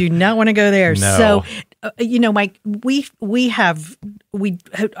 no, we do not want to go there. No. So, Mike,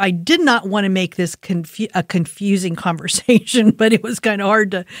 I did not want to make this a confusing conversation, but it was kind of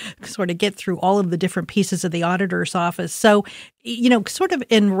hard to sort of get through all of the different pieces of the auditor's office. So, sort of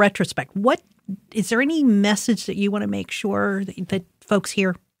in retrospect, is there any message that you want to make sure that folks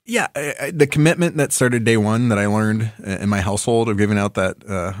hear? Yeah, the commitment that started day one that I learned in my household of giving out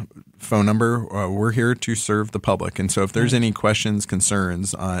that phone number, we're here to serve the public. And so if there's any questions,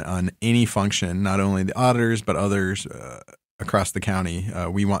 concerns on any function, not only the auditors, but others across the county,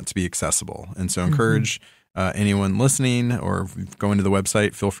 we want to be accessible. And so encourage anyone listening or going to the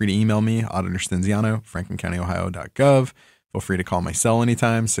website, feel free to email me, Auditor Stenziano, franklincountyohio.gov. Feel free to call my cell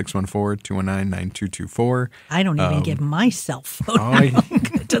anytime, 614-219-9224. I don't even give my cell phone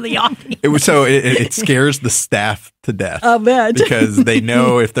to the audience. It scares the staff to death. I bet. Because they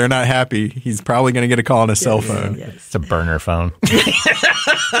know if they're not happy, he's probably going to get a call on his cell phone. Yes. It's a burner phone. But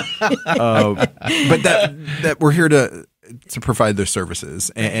that we're here to provide those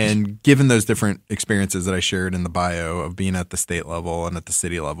services. And given those different experiences that I shared in the bio of being at the state level and at the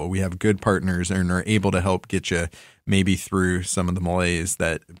city level, we have good partners and are able to help get you maybe through some of the malaise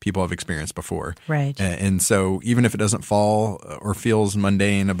that people have experienced before. Right. And so even if it doesn't fall or feels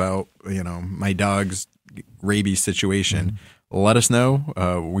mundane about, my dog's rabies situation, let us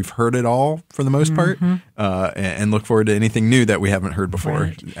know. We've heard it all for the most part, and look forward to anything new that we haven't heard before.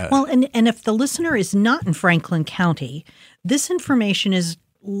 Right. Well, and if the listener is not in Franklin County, this information is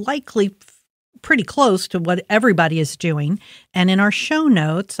likely pretty close to what everybody is doing. And in our show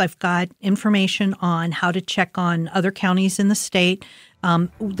notes, I've got information on how to check on other counties in the state,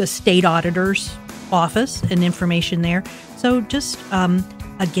 the state auditor's office, and information there. So just,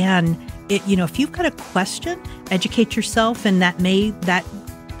 again, if you've got a question, educate yourself, and that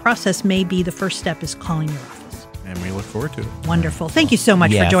process may be the first step is calling your office. And we look forward to it. Wonderful. Thank you so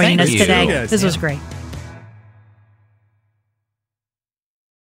much for joining us today. This was great.